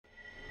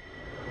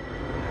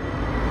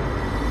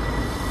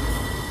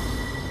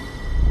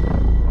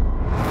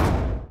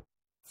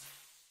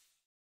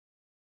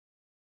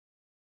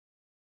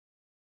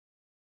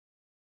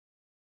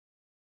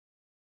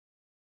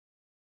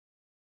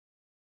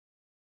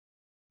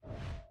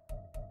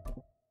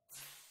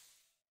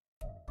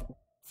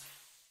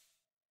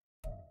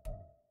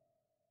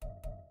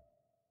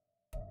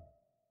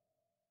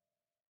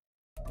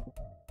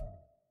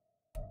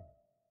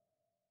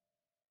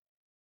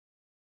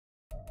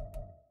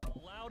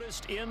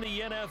Loudest in the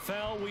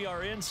NFL. We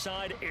are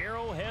inside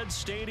Arrowhead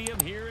Stadium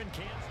here in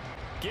Kansas.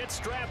 Get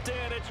strapped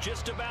in. It's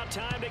just about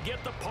time to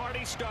get the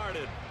party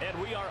started.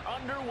 And we are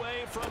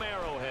underway from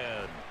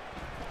Arrowhead.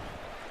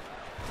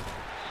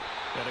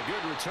 And a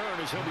good return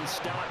as he'll be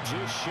stopped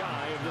just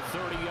shy of the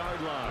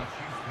 30-yard line.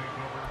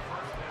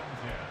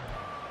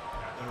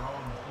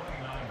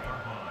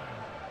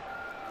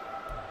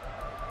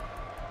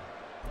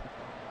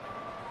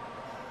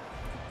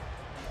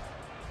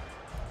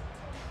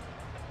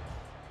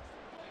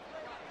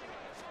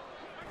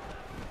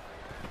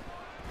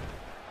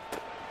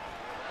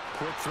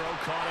 Quick throw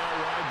caught out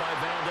wide by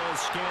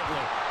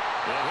Scantling.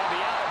 And he'll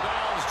be out of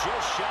bounds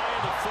just shy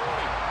of the 40.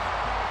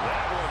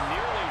 That one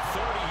nearly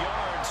 30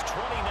 yards, 29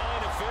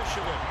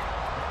 officially.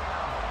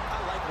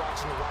 I like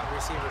watching the wide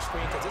receiver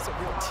screen because it's a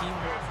real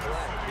teamwork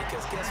play.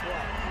 Because guess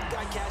what? The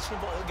guy catching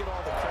the ball, he'll get all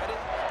the credit.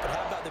 But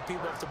how about the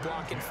people who have to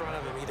block in front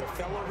of him, either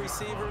fellow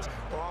receivers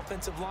or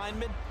offensive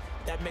linemen?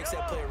 That makes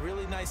that play a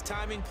really nice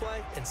timing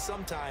play, and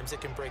sometimes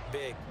it can break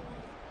big.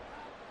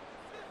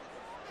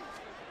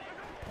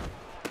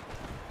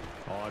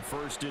 On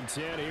 1st and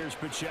 10, here's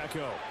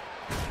Pacheco.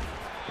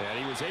 And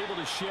he was able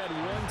to shed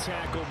one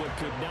tackle, but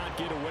could not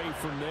get away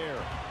from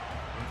there.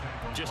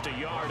 Just a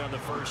yard on the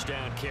first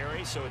down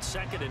carry, so it's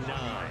 2nd and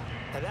 9.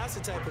 Now that's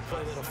the type of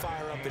play that'll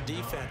fire up a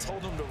defense.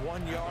 Hold them to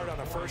 1 yard on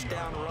a first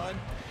down run.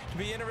 It'll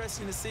be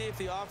interesting to see if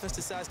the offense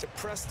decides to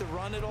press the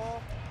run at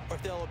all, or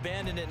if they'll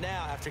abandon it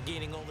now after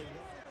gaining only one.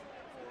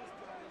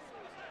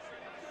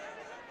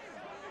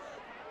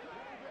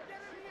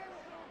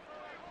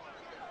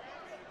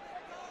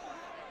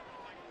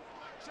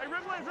 Hey,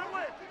 dribble it, dribble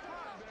it.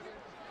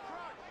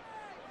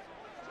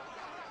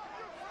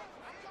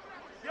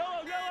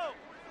 Yellow, yellow.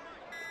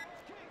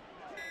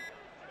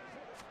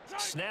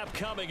 Snap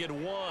coming at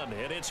 1,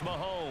 and it's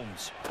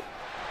Mahomes.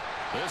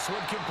 This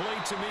one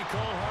complete to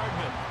Mecole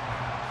Hardman.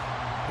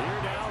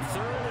 Here now,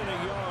 3rd and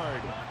a yard.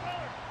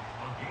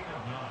 A gain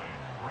of 9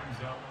 brings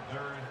up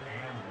 3rd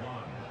and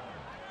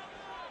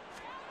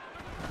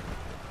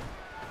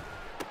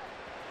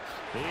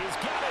 1. He's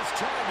got his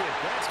target.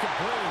 That's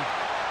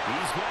complete.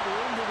 He's got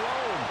room to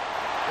roam.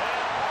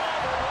 And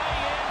all the way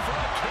in for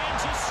a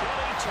Kansas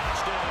City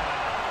touchdown.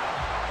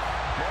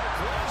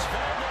 Marquez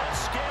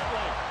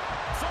Valdes-Scantling,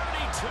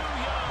 32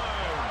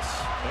 yards.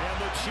 And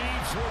the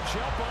Chiefs will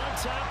jump on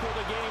top of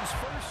the game's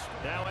first.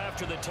 Now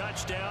after the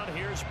touchdown,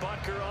 here's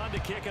Butker on to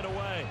kick it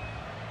away.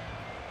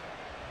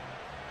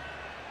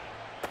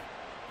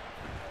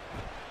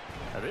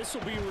 Now this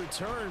will be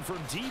returned from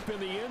deep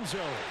in the end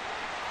zone.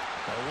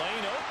 The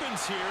lane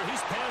opens here. He's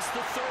past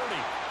the 30.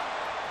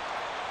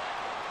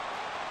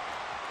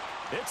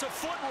 It's a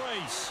foot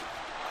race.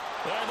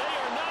 And they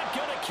are not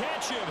going to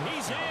catch him.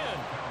 He's in.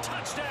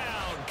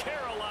 Touchdown,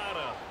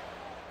 Carolina.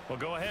 Well,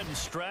 go ahead and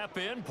strap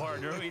in,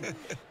 partner.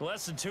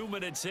 Less than 2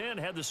 minutes in,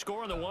 had the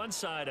score on the one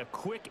side. A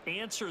quick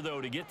answer,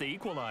 though, to get the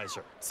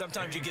equalizer.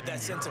 Sometimes you get that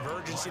sense of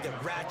urgency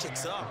that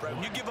ratchets up, right?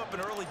 When you give up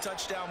an early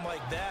touchdown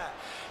like that.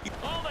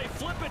 Oh, they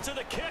flip it to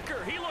the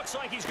kicker. He looks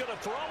like he's going to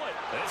throw it.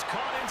 It's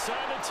caught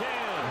inside the 10.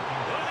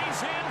 And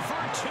he's in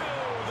for 2.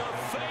 The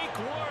fake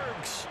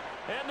works.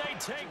 And they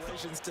take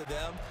to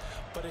them,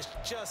 but it's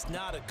just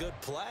not a good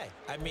play.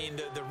 I mean,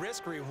 the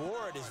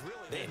risk-reward is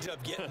really... They ended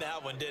up getting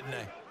that one, didn't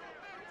they?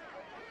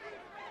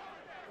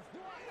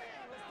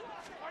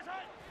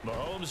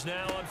 Mahomes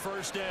now on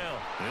 1st down.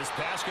 This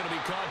pass going to be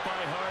caught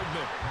by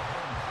Hardman.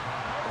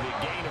 It'll be a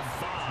gain of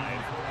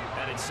 5,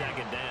 and it's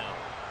 2nd down.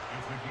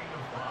 It's a gain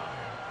of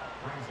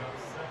 5. Brings up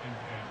 2nd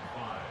and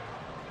 5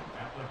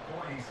 at the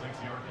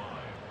 46-yard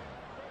line.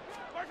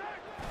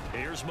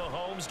 Here's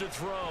Mahomes to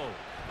throw.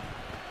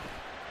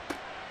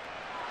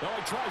 Oh,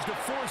 he tries to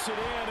force it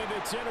in, and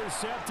it's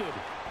intercepted.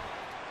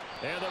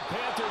 And the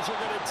Panthers are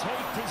going to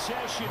take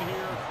possession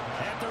here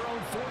at their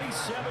own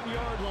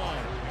 47-yard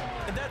line.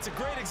 And that's a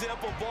great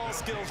example of ball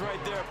skills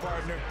right there,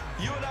 partner.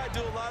 You and I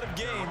do a lot of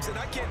games, and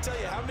I can't tell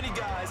you how many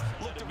guys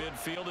look to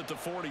midfield at the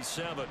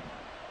 47.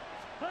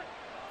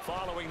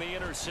 Following the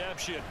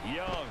interception,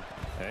 Young.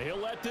 And he'll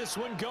let this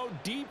one go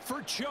deep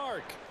for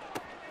Chark.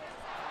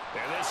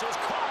 And this is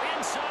caught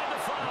inside the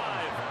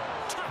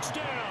 5.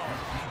 Touchdown.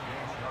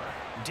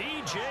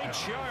 DJ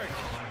Chark,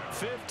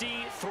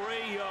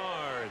 53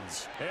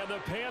 yards. And the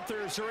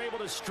Panthers are able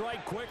to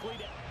strike quickly.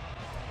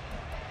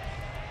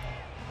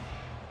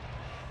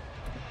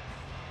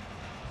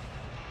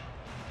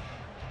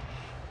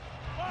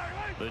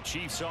 The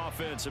Chiefs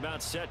offense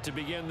about set to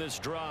begin this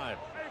drive.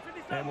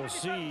 And we'll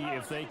see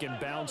if they can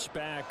bounce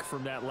back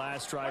from that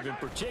last drive. In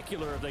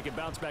particular, if they can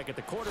bounce back at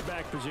the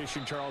quarterback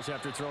position, Charles,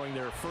 after throwing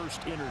their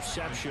first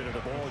interception of the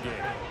ball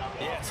game.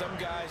 Yeah, some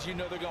guys, you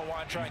know they're going to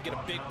want to try and get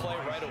a big play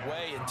right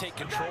away and take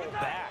control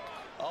back.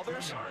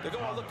 Others, they're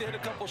going to look to hit a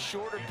couple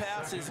shorter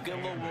passes, get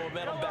a little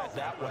momentum back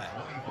that way.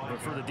 But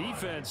for the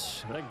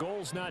defense, that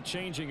goal's not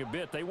changing a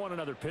bit. They want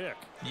another pick.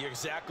 You're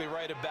exactly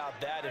right about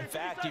that. In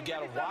fact, you got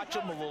to watch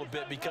them a little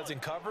bit because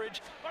in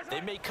coverage, they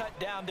may cut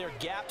down their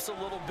gaps a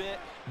little bit,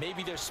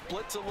 maybe their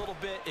splits a little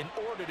bit in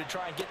order to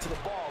try and get to the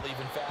ball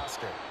even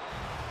faster.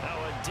 Now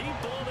a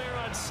deep ball there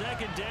on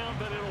second down,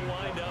 but it'll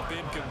wind up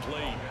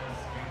incomplete.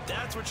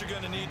 That's what you're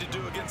going to need to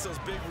do against those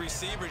big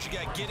receivers. You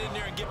got to get in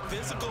there and get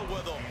physical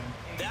with them.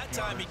 That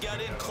time he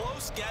got in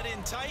close, got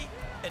in tight,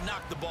 and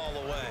knocked the ball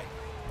away.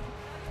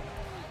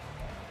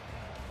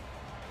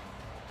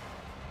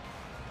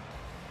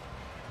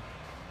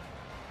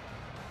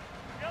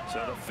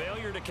 So the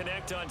failure to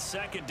connect on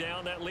second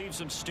down, that leaves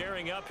them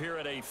staring up here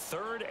at a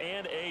 3rd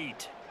and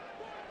 8.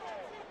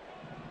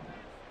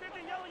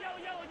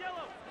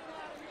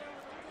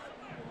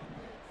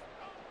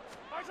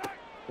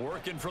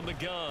 Working from the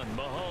gun,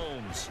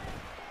 Mahomes.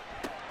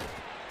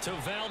 To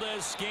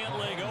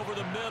Valdez-Scantling over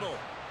the middle.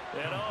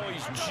 And oh,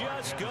 he's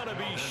just going to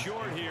be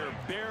short here,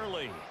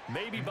 barely.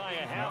 Maybe by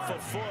a half a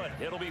foot.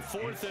 It'll be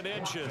 4th and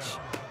inches.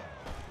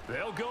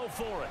 They'll go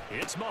for it.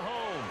 It's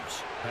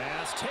Mahomes.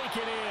 Pass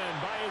taken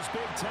in by his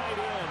big tight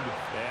end.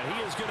 And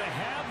he is going to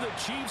have the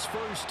Chiefs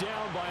first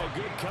down by a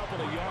good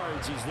couple of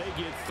yards as they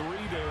get 3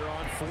 there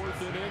on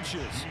 4th and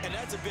inches. And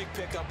that's a big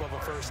pickup of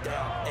a first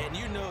down. And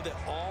you know that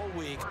all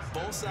week,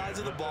 both sides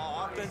of the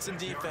ball, offense and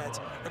defense,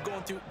 are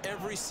going through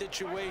every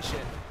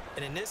situation.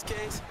 And in this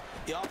case,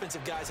 the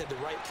offensive guys had the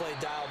right play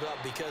dialed up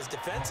because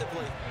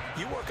defensively,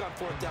 you work on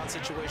 4th down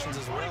situations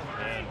as well.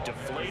 And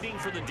deflating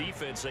for the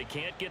defense. They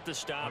can't get the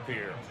stop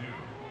here.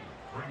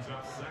 Brings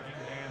up 2nd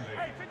and 8.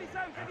 Hey,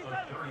 57, 57.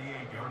 At the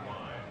 38-yard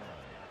line.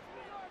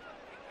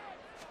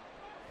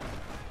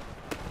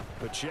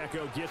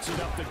 Pacheco gets it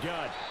up the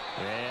gut.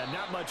 And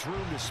not much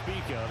room to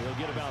speak of. He'll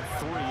get about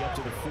 3 up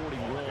to the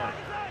 41.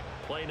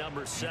 Play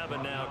number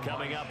 7 now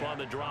coming up on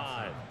the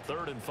drive.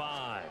 3rd and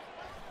 5.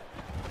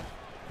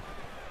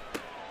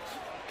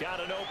 Got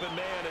an open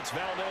man. It's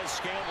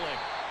Valdez-Scantling.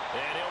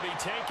 And he'll be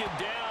taken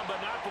down, but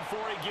not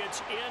before he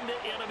gets into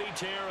enemy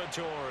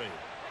territory.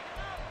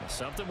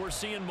 Something we're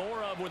seeing more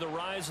of with the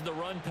rise of the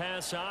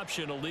run-pass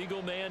option. A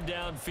legal man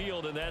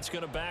downfield, and that's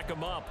going to back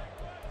him up.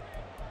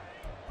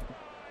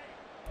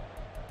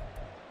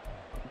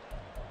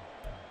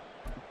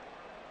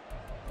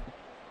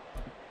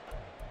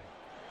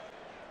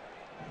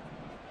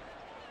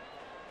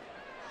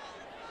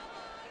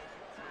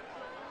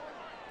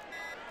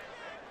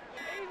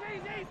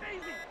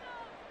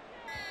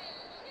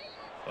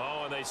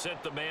 Oh, and they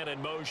sent the man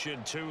in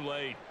motion too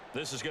late.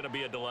 This is going to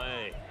be a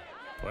delay.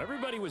 Well,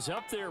 everybody was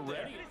up there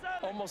ready.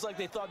 Almost like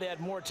they thought they had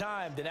more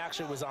time than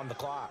actually was on the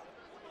clock.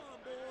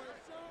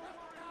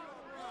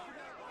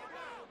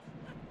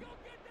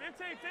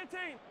 15.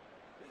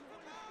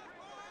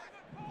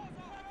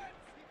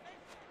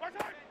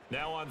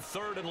 Now on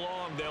 3rd and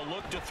long, they'll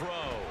look to throw.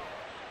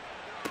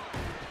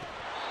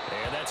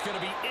 And that's going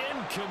to be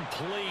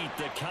incomplete.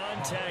 The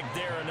contact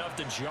there enough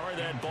to jar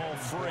that ball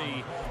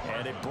free,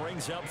 and it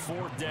brings up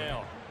 4th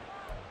down.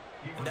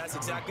 And that's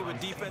exactly what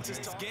defense is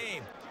to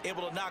game.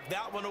 Able to knock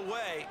that one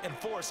away and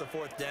force a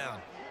 4th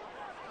down.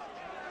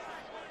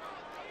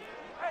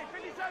 Hey,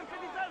 57.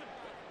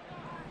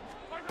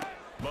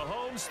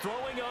 Mahomes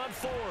throwing on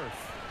 4th.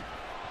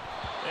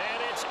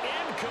 And it's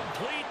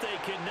incomplete. They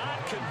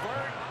cannot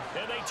convert,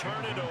 and they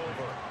turn it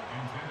over.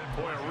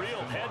 Boy, a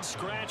real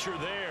head-scratcher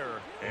there,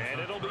 and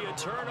it'll be a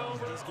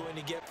turnover. He's going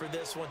to get for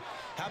this one.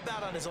 How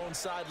about on his own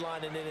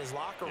sideline and in his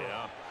locker room?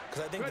 Yeah.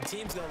 Because I think the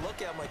team's going to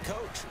look at him like,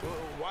 Coach,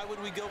 why would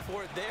we go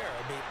for it there?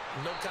 I mean,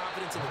 no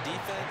confidence in the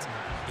defense.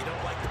 You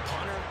don't like the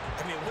punter.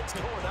 I mean, what's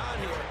going on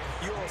here?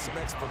 You owe some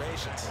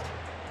explanations.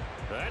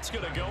 That's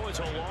going to go as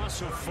a loss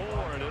of 4,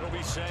 and it'll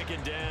be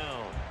 2nd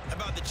down. How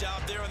about the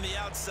job there on the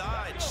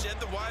outside? Shed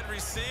the wide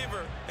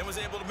receiver and was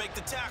able to make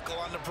the tackle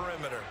on the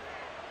perimeter.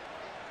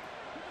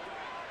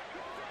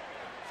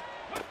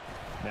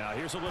 Now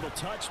here's a little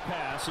touch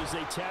pass as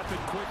they tap it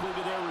quickly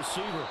to their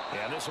receiver.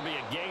 And this will be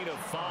a gain of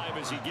 5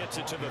 as he gets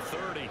it to the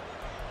 30.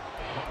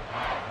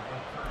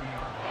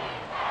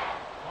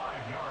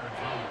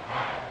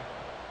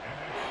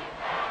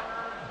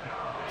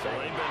 So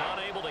they've been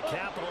unable to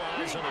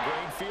capitalize on the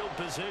great field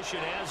position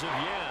as of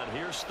yet.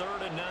 Here's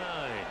 3rd and 9.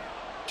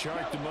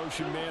 Chart the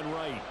motion man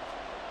right.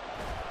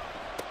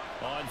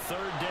 On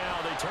 3rd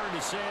down, they turn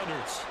to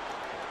Sanders.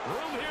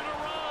 Room here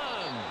to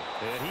run.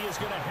 And he is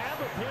going to have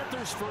a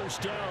Panthers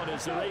first down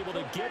as they're able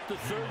to get the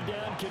 3rd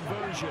down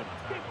conversion.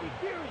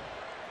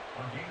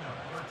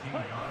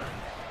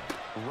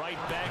 Right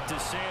back to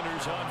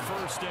Sanders on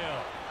 1st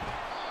down.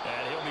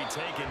 And he'll be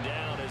taken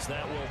down as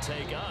that will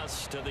take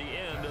us to the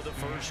end of the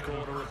 1st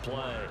quarter of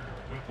play.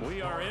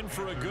 We are in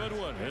for a good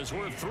one as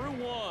we're through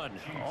 1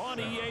 on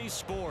EA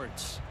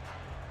Sports.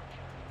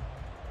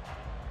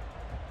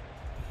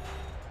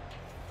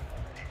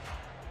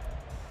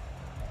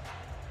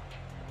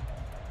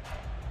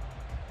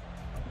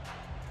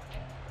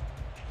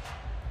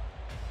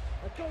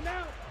 Let's go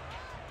now.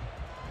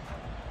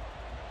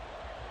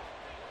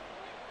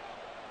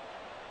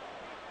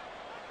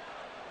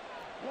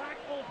 Black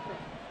Ultra.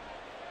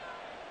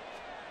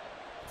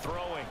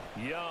 Throwing,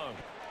 Young.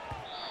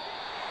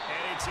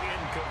 And it's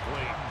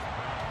incomplete.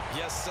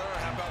 Yes, sir.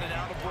 How about an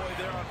attaboy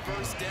there on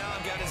 1st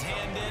down? Got his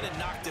hand in and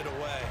knocked it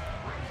away.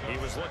 He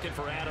was looking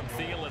for Adam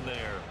Thielen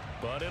there,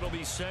 but it'll be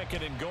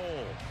 2nd and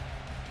goal.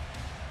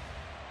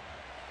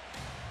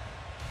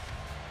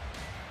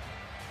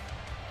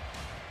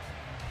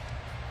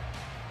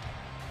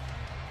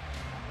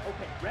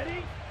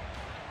 Ready?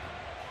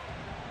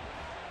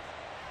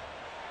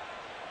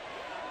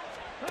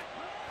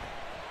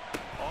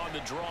 On the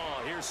draw,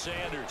 here's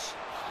Sanders.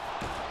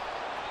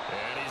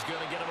 And he's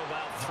going to get him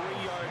about 3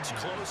 yards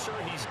closer.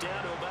 He's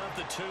down to about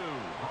the 2.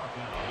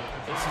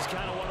 This is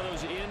kind of one of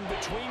those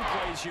in-between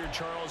plays here,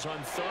 Charles, on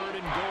 3rd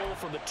and goal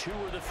from the 2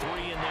 or the 3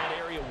 in that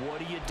area. What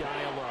do you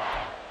dial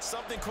up?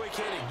 Something quick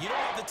hitting. You don't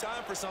have the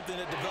time for something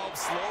that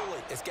develops slowly.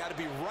 It's got to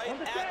be right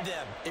at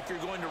them if you're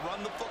going to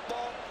run the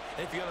football.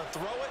 And if you're going to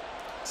throw it,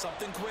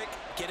 something quick,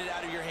 get it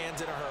out of your hands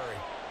in a hurry.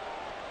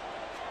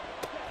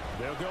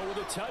 They'll go with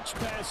a touch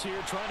pass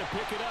here, trying to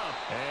pick it up.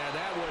 And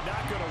that one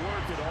not going to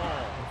work at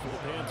all.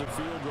 Panther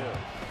field goal.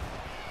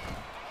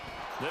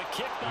 The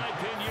kick by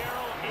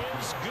Pinheiro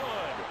is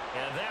good.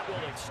 And that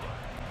will extend.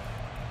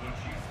 The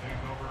Chiefs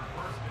take over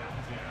 1st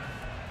and 10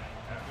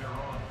 at their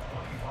own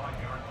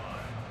 25-yard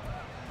line.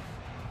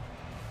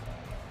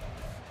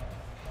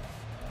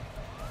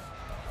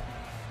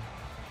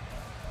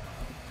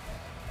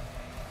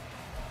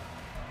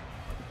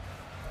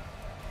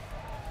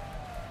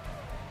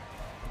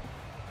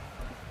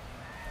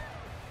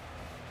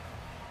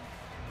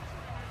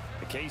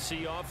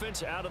 KC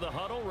offense out of the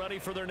huddle, ready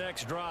for their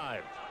next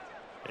drive.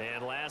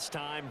 And last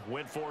time,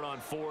 went for it on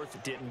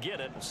 4th, didn't get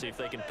it. We'll see if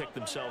they can pick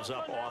themselves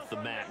up off the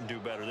mat and do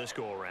better this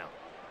go-around.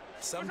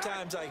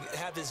 Sometimes I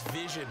have this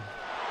vision.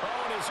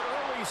 Oh, and his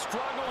early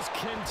struggles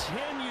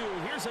continue.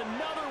 Here's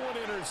another one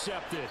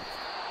intercepted.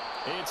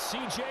 It's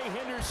C.J.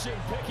 Henderson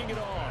picking it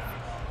off.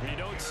 You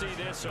don't see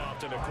this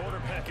often. A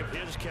quarterback of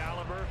his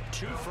caliber,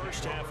 2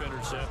 first-half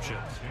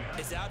interceptions.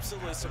 It's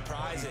absolutely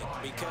surprising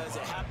because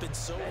it happens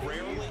so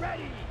rarely.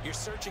 You're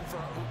searching for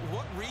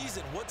what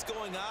reason, what's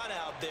going on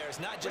out there. It's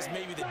not just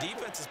maybe the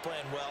defense is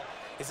playing well.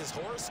 Is his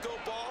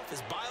horoscope off?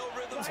 His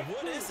biorhythms?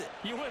 What is it?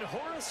 You went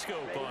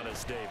horoscope on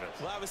us,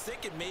 Davis. Well, I was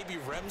thinking maybe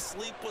REM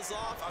sleep was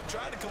off. I'm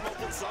trying to come up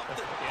with something.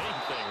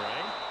 Anything,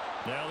 right?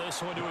 Now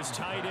this one to his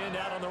tight end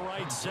out on the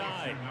right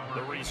side.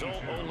 The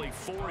result, only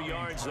 4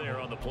 yards there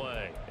on the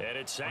play. And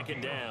it's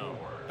 2nd down.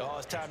 Oh,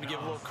 it's time to give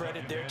a little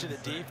credit there to the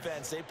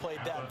defense. They played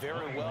that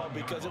very well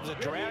because it was a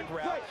drag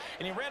route,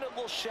 and he ran it a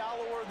little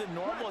shallower than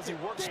normal as he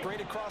worked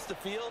straight across the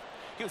field.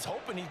 He was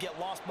hoping he'd get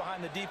lost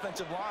behind the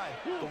defensive line.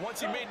 But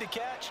once he made the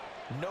catch,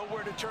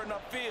 nowhere to turn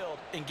upfield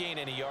and gain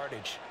any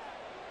yardage.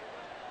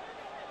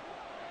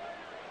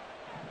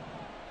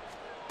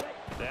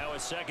 Now a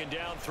 2nd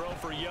down throw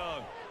for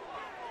Young.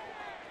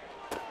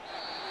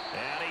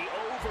 And he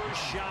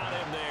overshot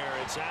him there.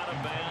 It's out of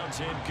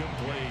bounds,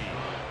 incomplete.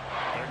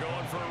 They're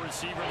going for a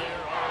receiver there.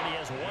 Already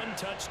has 1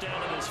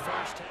 touchdown in his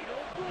first.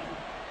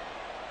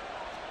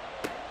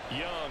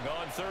 Young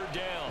on 3rd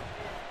down.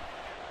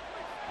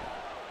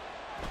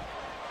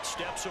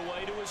 Steps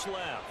away to his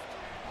left.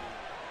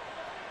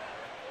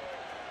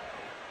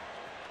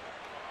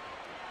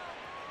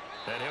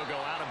 And he'll go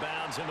out of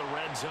bounds in the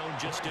red zone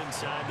just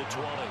inside the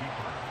 20.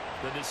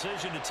 The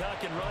decision to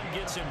tuck and run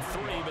gets him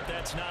 3, but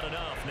that's not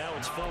enough. Now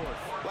it's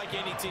 4th. Like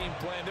any team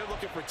playing, they're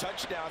looking for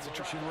touchdowns.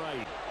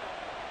 Right.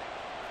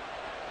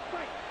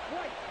 Right.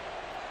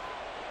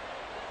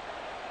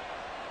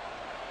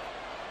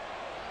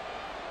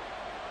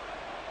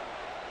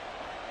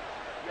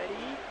 Ready?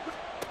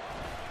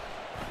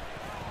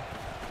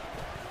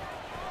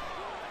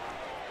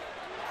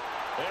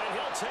 And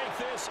he'll take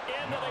this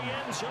into the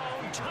end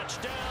zone.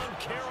 Touchdown,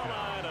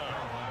 Carolina.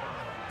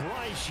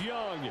 Bryce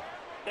Young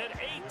at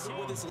 18.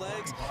 With his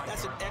legs,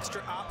 that's an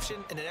extra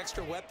option and an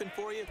extra weapon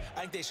for you.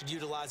 I think they should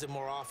utilize it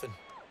more often.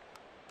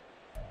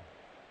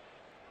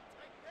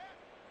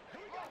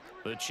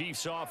 The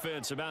Chiefs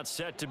offense about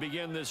set to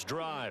begin this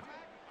drive.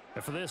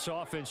 And for this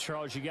offense,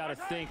 Charles, you got to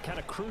think kind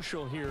of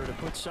crucial here to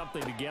put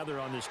something together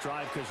on this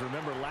drive, because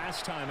remember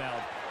last time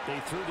out they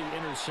threw the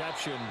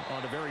interception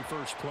on the very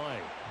first play.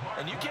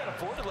 And you can't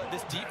afford to let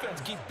this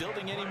defense keep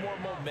building any more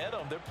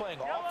momentum. They're playing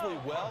awfully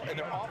well, and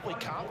they're awfully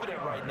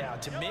confident right now.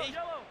 To me,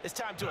 it's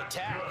time to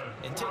attack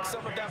and take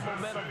some of that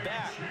momentum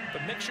back,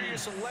 but make sure you're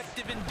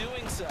selective in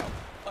doing so.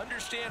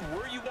 Understand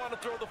where you want to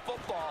throw the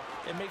football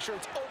and make sure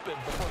it's open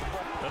before the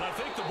ball. And I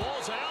think the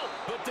ball's out,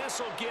 but this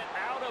will get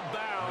out of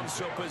bounds,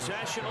 so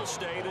possession will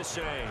stay the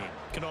same.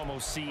 Can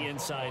almost see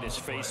inside his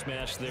face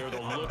mask there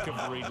the look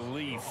of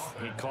relief.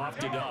 He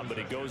coughed it up, but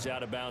it goes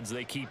out of bounds.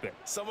 They keep it.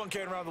 Someone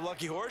carrying around the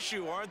lucky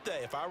horseshoe, aren't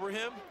they? If I were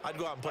him, I'd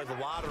go out and play the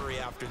lottery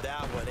after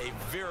that one. A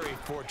very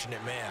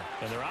fortunate man.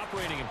 And they're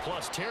operating in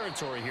plus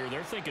territory here.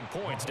 They're thinking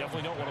points.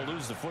 Definitely don't want to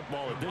lose the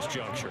football at this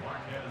juncture.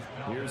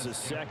 Here's a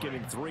 2nd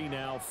and 3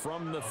 now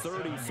from the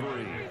 33.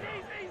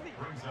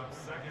 Brings up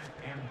 2nd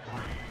and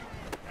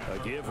 3. A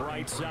give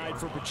right side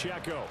for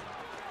Pacheco.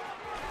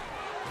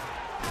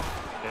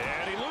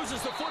 And he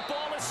loses the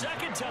football a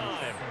 2nd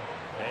time.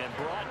 And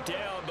brought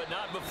down, but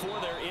not before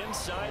they're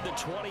inside the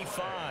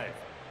 25.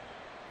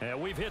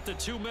 And we've hit the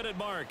 2-minute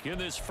mark in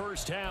this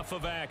first half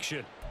of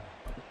action.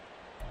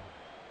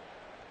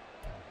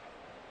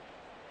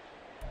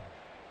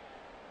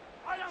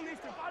 Fire down these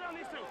two. Fire down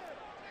these two.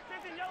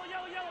 15, yellow,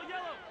 yellow, yellow,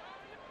 yellow.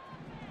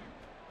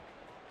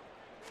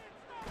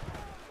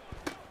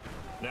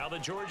 Now the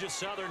Georgia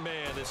Southern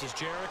man. This is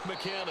Jarek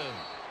McKinnon.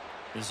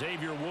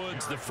 Xavier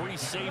Woods, the free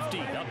safety,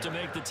 up to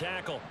make the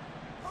tackle.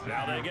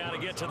 Now they got to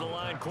get to the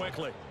line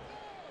quickly.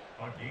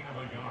 A gain of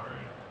a yard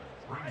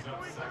brings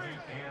up 2nd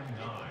and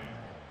 9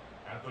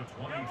 at the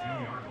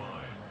 22-yard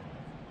line.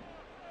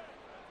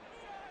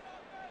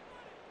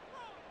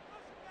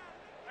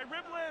 Hey,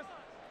 rip list.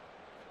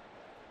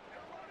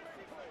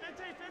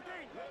 15,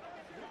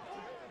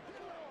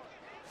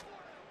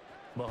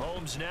 15.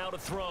 Mahomes now to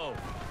throw.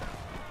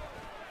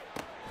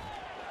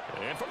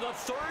 And for the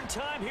 3rd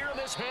time here in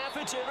this half,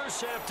 it's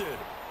intercepted.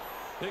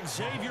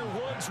 Xavier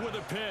Woods with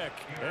a pick.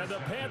 And the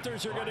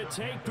Panthers are going to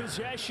take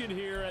possession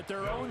here at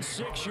their own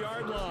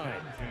 6-yard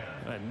line.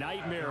 A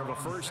nightmare of a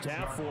first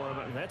half for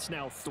him. That's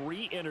now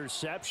 3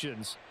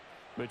 interceptions.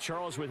 But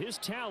Charles, with his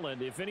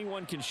talent, if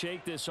anyone can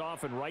shake this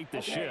off and right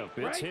the ship,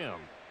 it's him.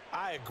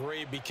 I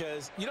agree,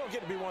 because you don't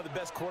get to be one of the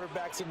best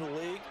quarterbacks in the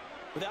league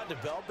without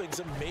developing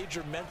some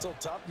major mental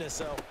toughness.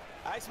 So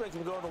I expect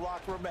him to go in the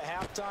locker room at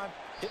halftime,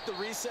 hit the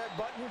reset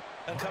button,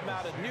 and come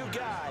out a new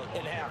guy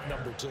in half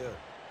number 2.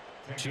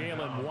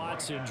 Jalen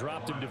Watson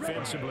dropped him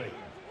defensively.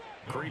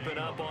 Creeping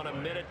up on a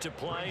minute to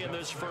play in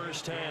this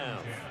first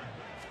half.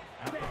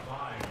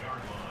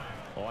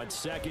 On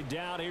 2nd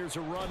down, here's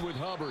a run with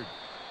Hubbard.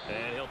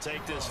 And he'll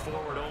take this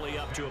forward only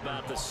up to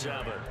about the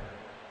 7.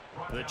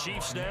 The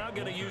Chiefs now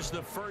going to use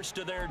the first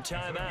of their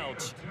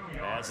timeouts,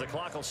 as the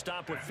clock will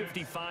stop with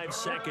 55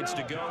 seconds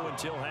to go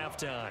until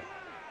halftime.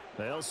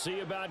 They'll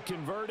see about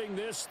converting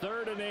this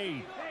 3rd and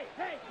 8.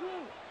 Hey,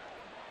 move.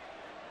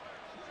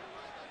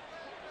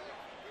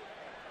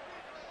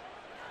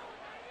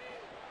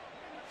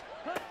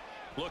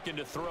 Looking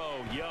to throw,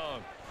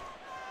 Young.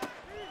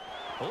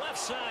 Left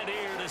side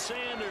here to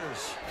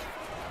Sanders.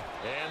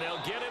 And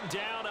they'll get him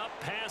down up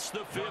past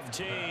the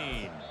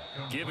 15.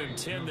 Give him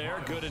 10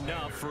 there, good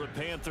enough for a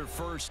Panther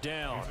first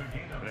down.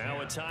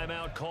 Now a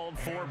timeout called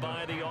for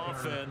by the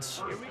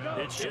offense.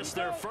 It's just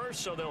their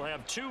first, so they'll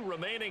have 2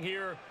 remaining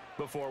here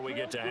before we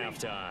get to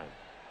halftime.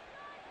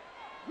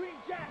 Green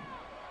jack.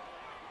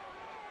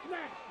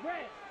 Smash,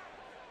 red.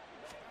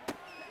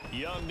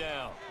 Young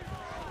now.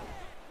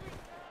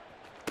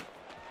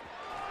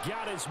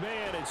 Got his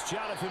man. It's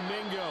Jonathan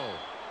Mingo.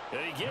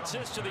 And he gets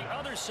this to the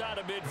other side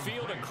of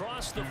midfield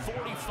across the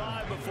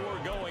 45 before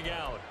going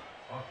out.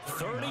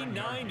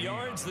 39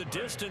 yards the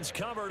distance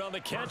covered on the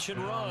catch and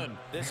run.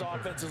 This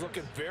offense is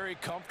looking very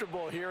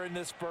comfortable here in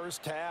this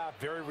first half.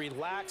 Very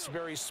relaxed,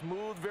 very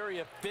smooth, very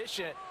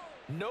efficient.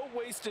 No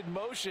wasted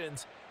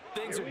motions.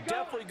 Things are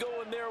definitely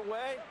going their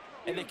way,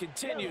 and they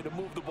continue to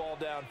move the ball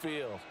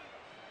downfield.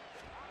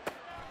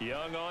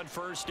 Young on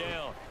first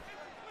down.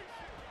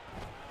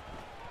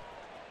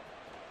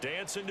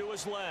 Dancing to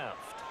his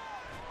left.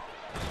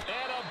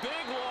 And a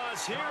big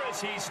loss here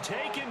as he's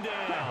taken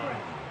down.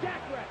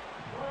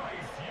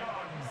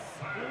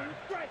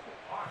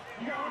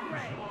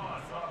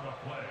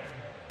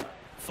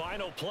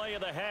 Final play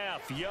of the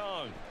half,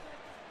 Young.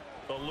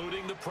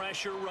 Eluding the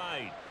pressure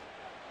right.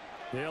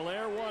 They'll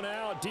air one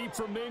out deep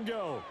for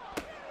Mingo.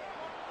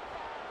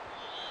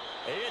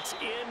 It's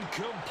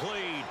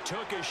incomplete.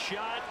 Took a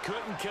shot,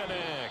 couldn't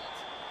connect.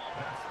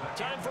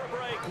 Time for a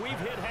break. We've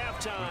hit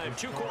halftime.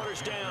 2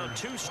 quarters down,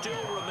 2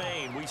 still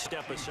remain. We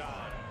step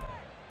aside.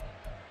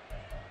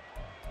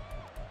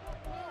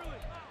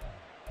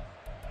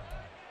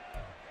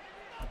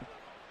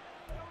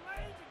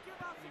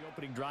 The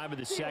opening drive of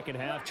the second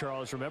half,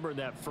 Charles. Remember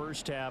that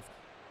first half,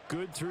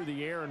 good through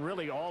the air and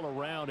really all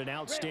around an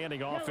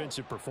outstanding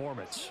offensive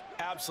performance.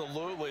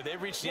 Absolutely. They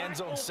reached the end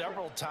zone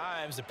several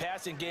times. The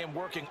passing game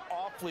working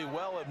awfully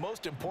well, and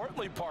most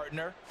importantly,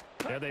 partner,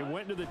 yeah, they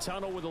went into the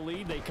tunnel with a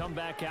lead. They come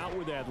back out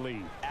with that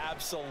lead.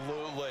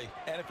 Absolutely.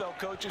 NFL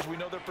coaches, we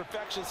know they're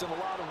perfectionists in a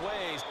lot of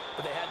ways,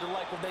 but they had to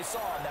like what they saw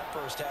in that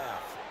first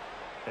half.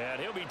 And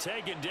he'll be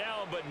taken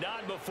down, but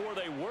not before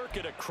they work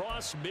it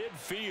across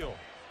midfield.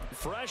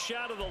 Fresh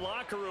out of the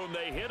locker room,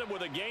 they hit him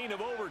with a gain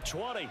of over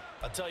 20.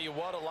 I'll tell you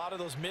what, a lot of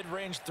those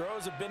mid-range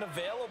throws have been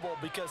available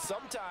because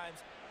sometimes...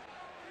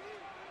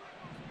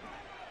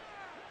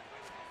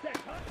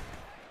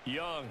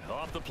 Young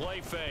off the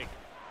play fake.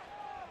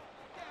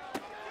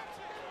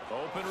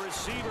 Open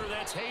receiver,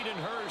 that's Hayden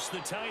Hurst, the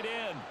tight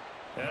end.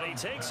 And he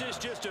takes this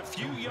just a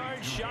few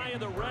yards shy of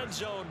the red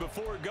zone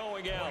before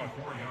going out.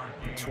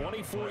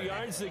 24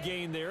 yards the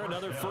gain there,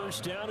 another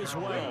first down as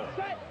well.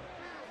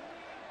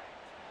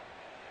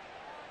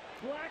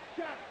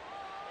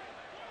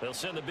 They'll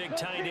send the big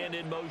tight end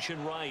in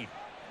motion right.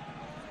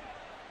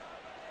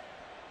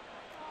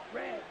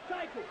 Red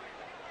cycle.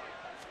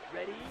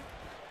 Ready?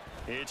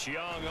 It's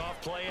Young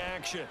off play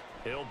action.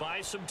 He'll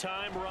buy some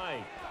time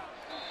right.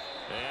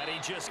 And he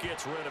just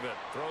gets rid of it.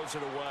 Throws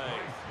it away.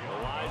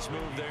 A wise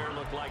move there.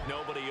 Looked like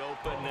nobody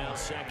open. Now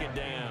second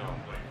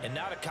down. And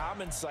not a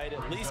common sight,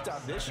 at least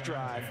on this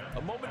drive.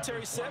 A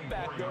momentary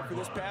setback, though, for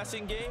this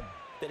passing game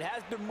that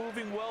has been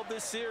moving well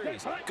this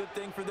series. Good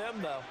thing for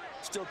them, though.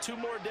 Still 2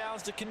 more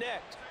downs to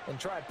connect and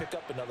try and pick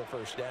up another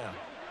first down.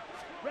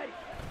 Ready.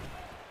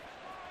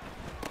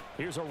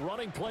 Here's a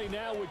running play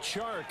now with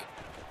Chark.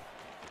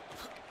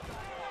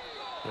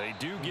 They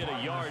do get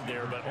a yard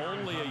there, but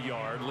only a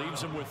yard.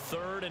 Leaves them with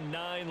 3rd and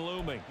 9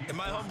 looming. In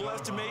my humble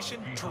estimation,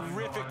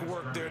 terrific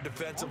work there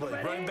defensively.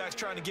 Running backs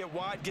trying to get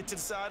wide, get to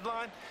the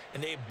sideline,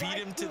 and they beat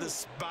him to the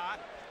spot,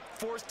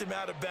 forced him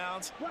out of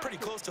bounds, pretty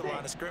close to the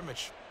line of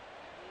scrimmage.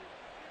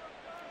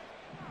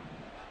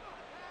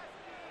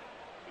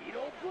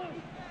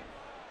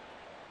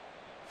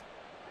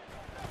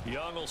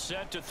 Young will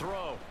set to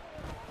throw.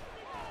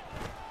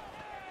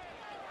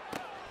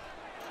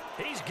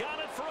 He's got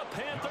it for a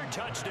Panther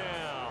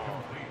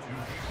touchdown.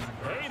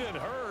 Hayden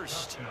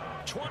Hurst,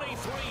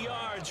 23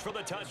 yards for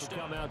the touchdown.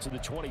 Come out to the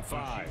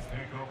 25.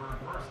 Take over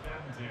 1st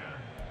and 10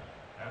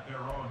 at their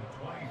own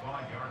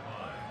 25-yard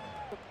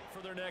line.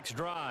 For their next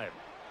drive.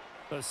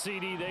 A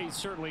CD, they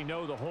certainly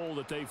know the hole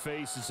that they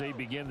face as they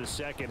begin the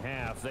second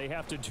half. They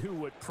have to do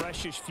what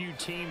precious few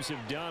teams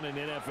have done in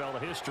NFL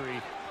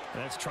history.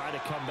 That's try to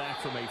come back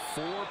from a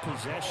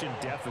 4-possession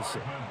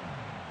deficit.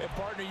 And,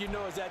 partner, you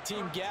know, as that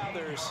team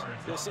gathers,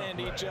 they're saying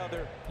to each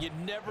other, you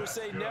never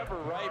say never,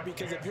 right?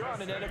 Because if you're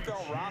on an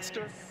NFL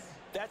roster,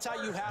 that's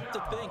how you have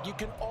to think. You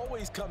can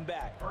always come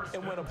back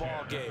and win a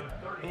ball game.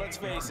 And let's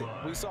face it,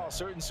 we saw a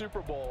certain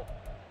Super Bowl,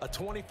 a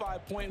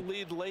 25-point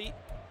lead late,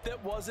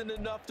 that wasn't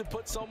enough to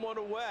put someone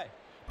away.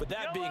 But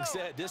that being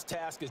said, this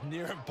task is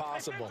near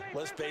impossible.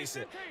 Let's face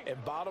it. And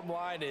bottom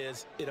line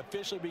is, it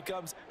officially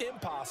becomes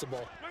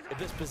impossible if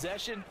this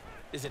possession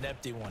is an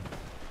empty one.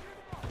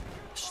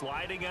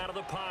 Sliding out of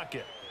the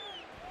pocket.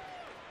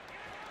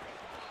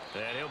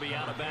 And he'll be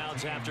out of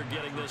bounds after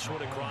getting this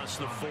one across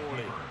the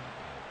 40.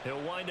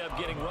 He'll wind up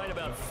getting right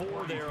about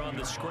 4 there on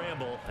the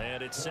scramble,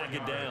 and it's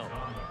 2nd down.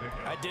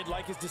 I did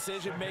like his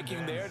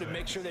decision-making there to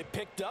make sure they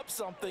picked up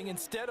something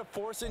instead of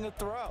forcing a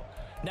throw.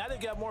 Now they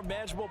got more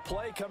manageable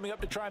play coming up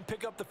to try and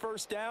pick up the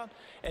 1st down,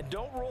 and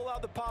don't rule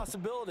out the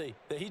possibility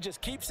that he just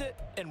keeps it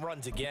and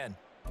runs again.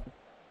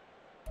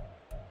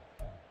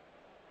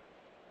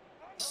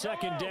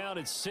 2nd down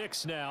at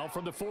 6 now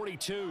from the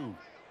 42.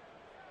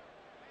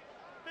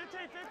 15.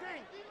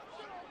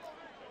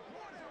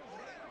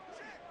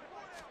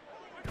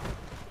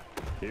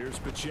 Here's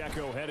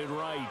Pacheco headed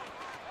right.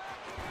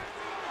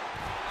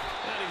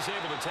 And he's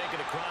able to take it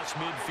across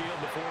midfield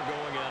before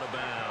going out of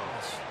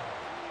bounds.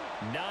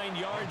 9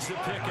 yards to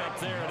pick up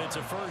there, and it's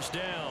a 1st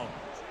down.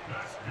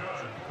 That's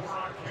good for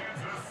our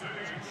Kansas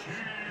City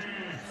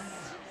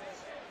Chiefs.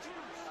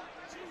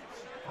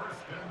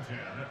 1st and 10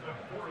 at the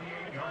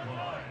 48-yard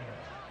line.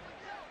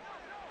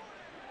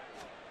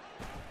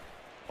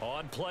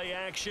 On play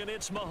action,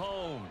 it's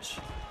Mahomes.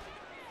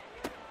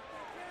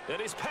 And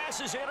his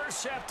pass is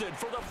intercepted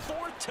for the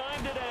 4th time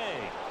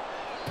today.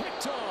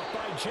 Picked off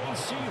by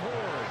J.C.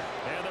 Horn.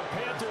 And the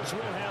Panthers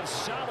will have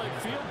solid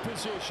field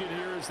position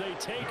here as they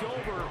take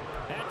over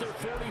at their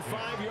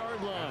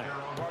 45-yard line.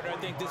 Partner, I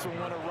think this one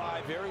went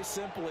awry very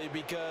simply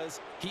because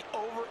he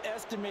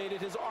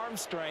overestimated his arm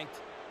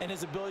strength and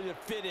his ability to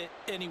fit it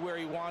anywhere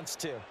he wants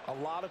to. A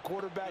lot of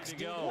quarterbacks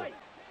do.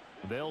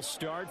 They'll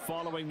start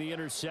following the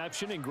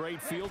interception in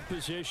great field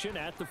position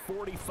at the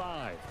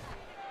 45.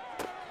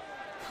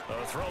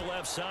 A throw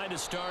left side to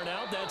start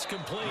out. That's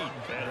complete.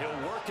 And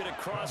he'll work it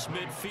across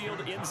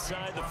midfield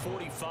inside the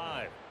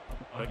 45.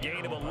 A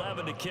gain of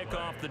 11 to kick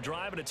off the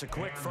drive, and it's a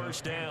quick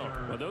 1st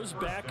down. Well, those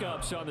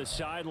backups on the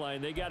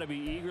sideline, they got to be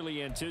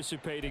eagerly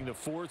anticipating the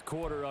 4th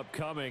quarter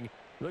upcoming.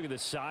 Look at the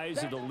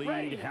size of the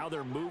lead, how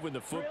they're moving the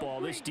football.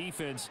 This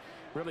defense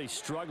really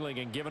struggling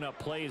and giving up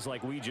plays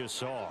like we just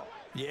saw.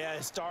 Yeah,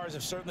 the Stars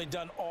have certainly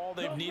done all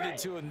they've needed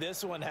to in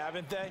this one,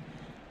 haven't they?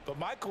 But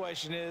my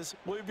question is,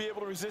 will he be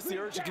able to resist the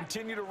urge to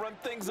continue to run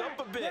things up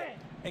a bit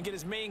and get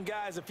his main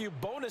guys a few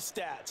bonus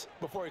stats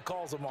before he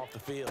calls them off the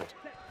field?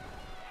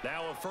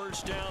 Now a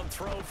 1st down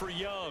throw for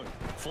Young.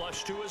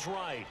 Flush to his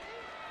right.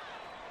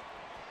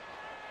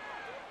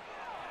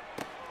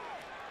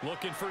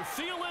 Looking for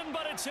Thielen,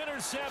 but it's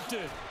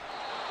intercepted.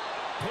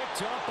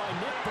 Picked up by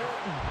Nick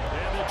Bolton.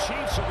 And the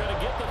Chiefs are going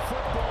to get the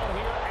football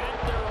here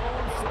at their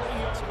own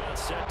 40-yard.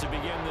 Set to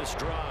begin this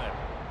drive.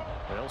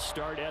 They'll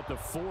start at the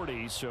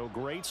 40, so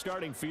great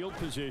starting field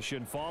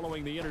position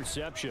following the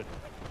interception.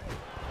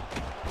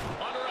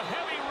 Under a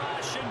heavy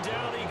rush, and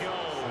down he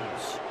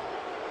goes.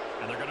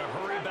 And they're going to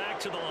hurry back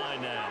to the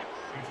line now.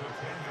 It's a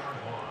 10-yard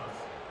loss.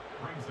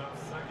 Brings up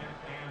 2nd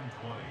and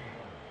 20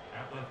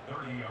 at the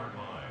 30-yard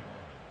line.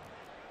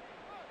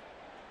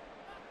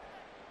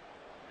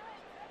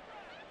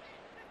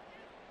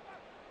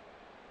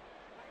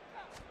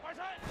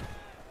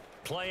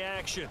 Play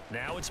action.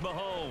 Now it's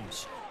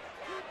Mahomes.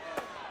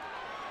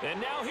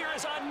 And now here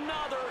is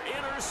another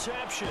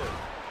interception.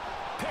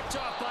 Picked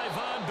off by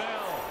Von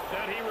Bell.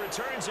 And he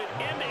returns it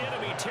into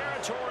enemy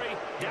territory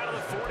down to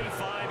the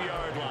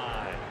 45-yard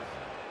line.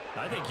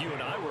 I think you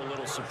and I were a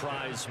little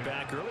surprised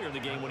back earlier in the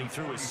game when he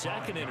threw his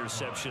 2nd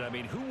interception. I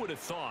mean, who would have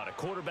thought a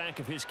quarterback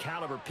of his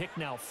caliber picked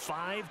now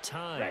 5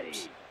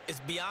 times?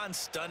 It's beyond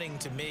stunning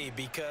to me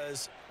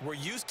because we're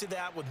used to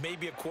that with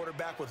maybe a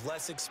quarterback with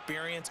less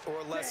experience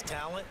or less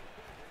talent.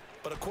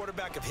 But a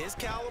quarterback of his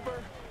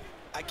caliber,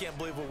 I can't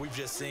believe what we've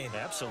just seen.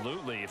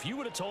 Absolutely. If you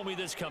would have told me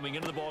this coming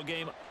into the ball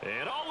game,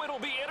 and it'll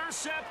be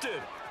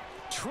intercepted.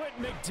 Trent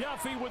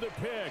McDuffie with a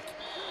pick.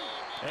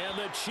 And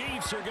the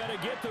Chiefs are going to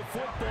get the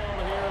football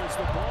here as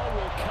the ball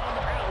will come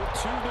out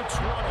to the 20.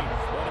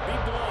 Well, to be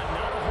blunt,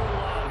 not a whole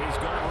lot has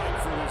gone right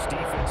for this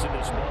defense in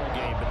this ball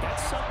game, but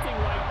that's something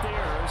right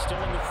there. Still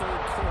in the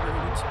third quarter.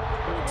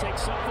 It would take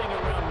something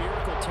around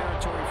miracle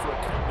territory for a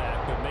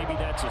comeback, but maybe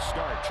that's a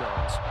start,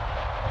 Charles.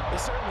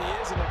 It certainly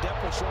is, and they're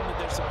definitely showing that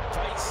there's some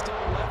fight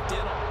still left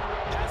in them.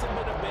 Hasn't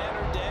been a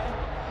banner day,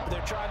 but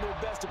they're trying their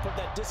best to put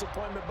that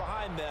disappointment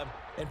behind them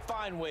and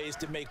find ways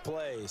to make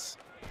plays.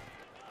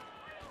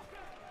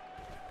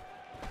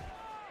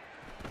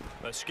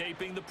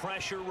 Escaping the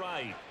pressure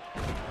right.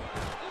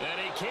 And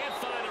he can't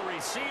find a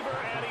receiver,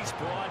 and he's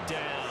brought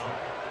down.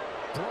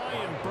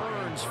 Brian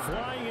Burns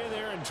flying in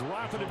there and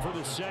dropping it for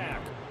the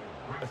sack.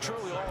 A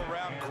truly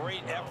all-around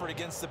great effort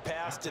against the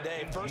pass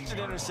today. First an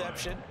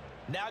interception,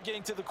 now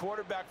getting to the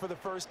quarterback for the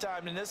first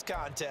time in this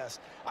contest.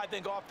 I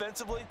think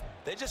offensively,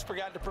 they just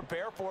forgot to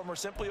prepare for him or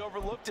simply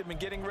overlooked him in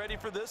getting ready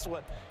for this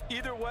one.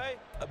 Either way,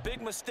 a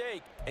big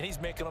mistake, and he's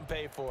making them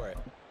pay for it.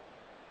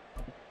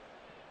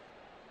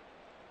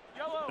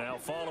 Now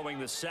following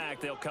the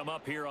sack, they'll come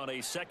up here on a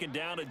 2nd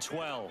down and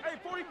 12. Hey,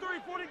 43,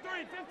 43,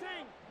 15.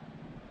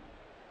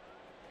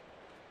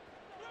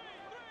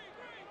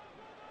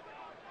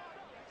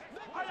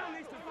 Fight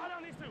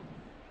on these two,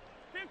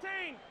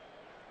 15.